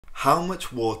How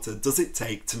much water does it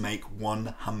take to make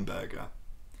one hamburger?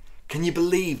 Can you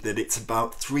believe that it's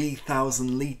about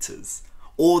 3,000 litres,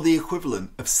 or the equivalent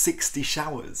of 60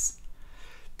 showers?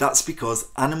 That's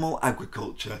because animal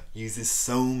agriculture uses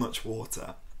so much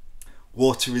water.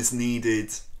 Water is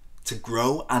needed to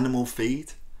grow animal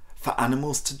feed, for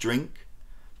animals to drink,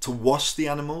 to wash the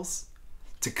animals,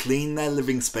 to clean their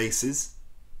living spaces,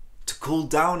 to cool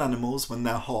down animals when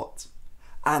they're hot,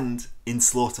 and in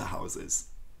slaughterhouses.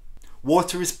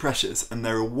 Water is precious, and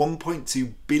there are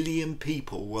 1.2 billion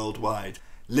people worldwide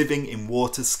living in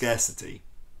water scarcity.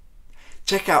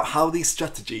 Check out how these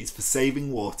strategies for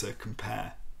saving water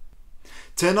compare.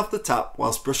 Turn off the tap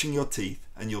whilst brushing your teeth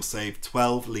and you'll save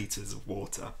 12 litres of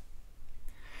water.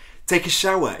 Take a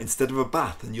shower instead of a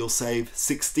bath and you'll save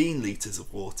 16 litres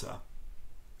of water.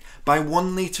 Buy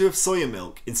 1 litre of soya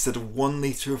milk instead of 1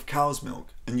 litre of cow's milk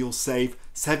and you'll save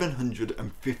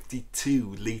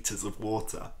 752 litres of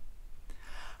water.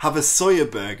 Have a soya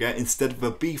burger instead of a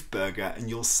beef burger and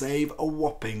you'll save a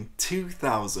whopping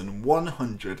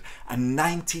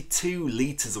 2,192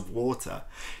 litres of water.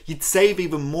 You'd save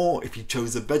even more if you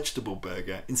chose a vegetable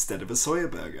burger instead of a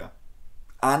soya burger.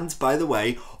 And by the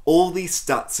way, all these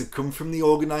stats have come from the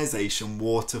organisation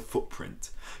Water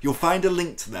Footprint. You'll find a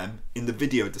link to them in the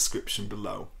video description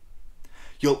below.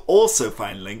 You'll also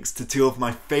find links to 2 of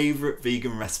my favourite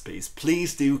vegan recipes.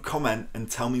 Please do comment and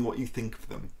tell me what you think of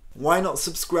them. Why not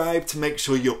subscribe to make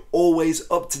sure you're always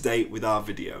up to date with our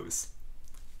videos?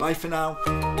 Bye for now.